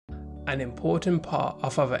An important part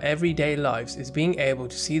of our everyday lives is being able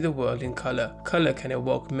to see the world in colour. Colour can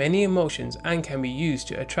evoke many emotions and can be used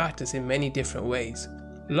to attract us in many different ways.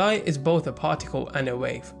 Light is both a particle and a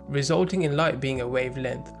wave, resulting in light being a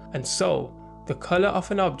wavelength, and so, the colour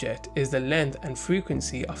of an object is the length and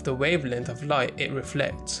frequency of the wavelength of light it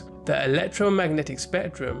reflects. The electromagnetic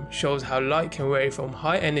spectrum shows how light can vary from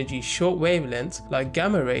high energy short wavelengths like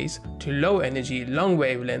gamma rays to low energy long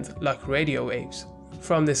wavelengths like radio waves.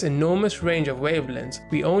 From this enormous range of wavelengths,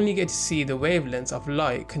 we only get to see the wavelengths of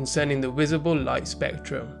light concerning the visible light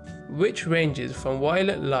spectrum, which ranges from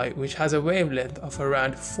violet light, which has a wavelength of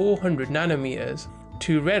around 400 nanometers,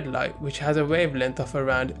 to red light, which has a wavelength of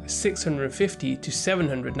around 650 to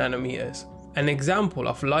 700 nanometers. An example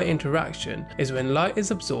of light interaction is when light is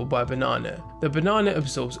absorbed by a banana. The banana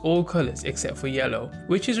absorbs all colours except for yellow,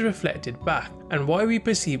 which is reflected back, and why we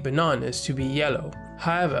perceive bananas to be yellow.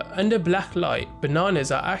 However, under black light,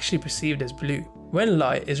 bananas are actually perceived as blue. When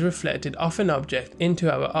light is reflected off an object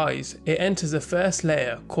into our eyes, it enters the first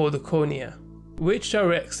layer called the cornea, which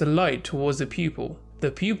directs the light towards the pupil. The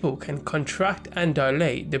pupil can contract and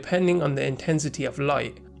dilate depending on the intensity of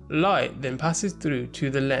light. Light then passes through to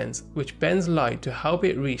the lens, which bends light to help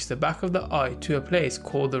it reach the back of the eye to a place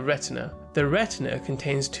called the retina. The retina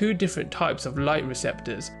contains two different types of light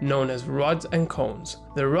receptors, known as rods and cones.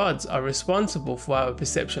 The rods are responsible for our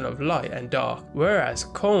perception of light and dark, whereas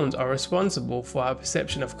cones are responsible for our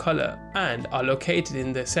perception of color and are located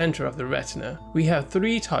in the center of the retina. We have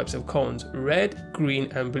three types of cones: red, green,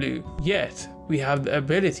 and blue. Yet, we have the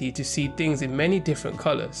ability to see things in many different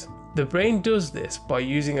colors. The brain does this by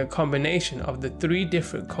using a combination of the three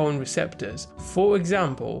different cone receptors. For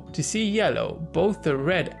example, to see yellow, both the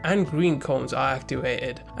red and green cones are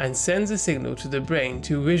activated and sends a signal to the brain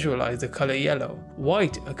to visualize the color yellow.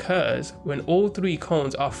 White occurs when all three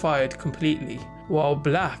cones are fired completely, while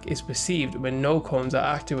black is perceived when no cones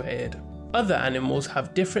are activated. Other animals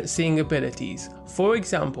have different seeing abilities. For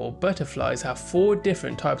example, butterflies have 4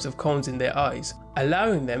 different types of cones in their eyes,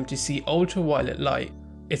 allowing them to see ultraviolet light.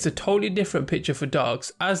 It's a totally different picture for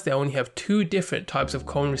dogs, as they only have 2 different types of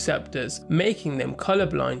cone receptors, making them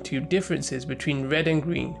colorblind to differences between red and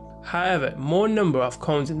green. However, more number of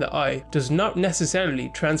cones in the eye does not necessarily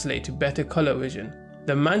translate to better color vision.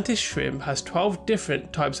 The mantis shrimp has 12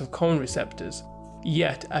 different types of cone receptors.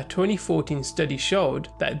 Yet, a 2014 study showed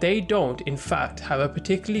that they don't in fact have a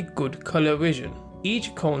particularly good color vision.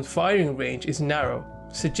 Each cone's firing range is narrow,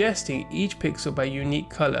 suggesting each pixel by unique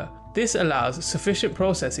color. This allows sufficient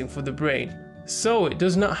processing for the brain, so it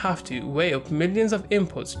does not have to weigh up millions of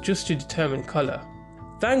inputs just to determine color.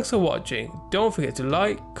 Thanks for watching. Don't forget to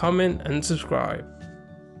like, comment, and subscribe.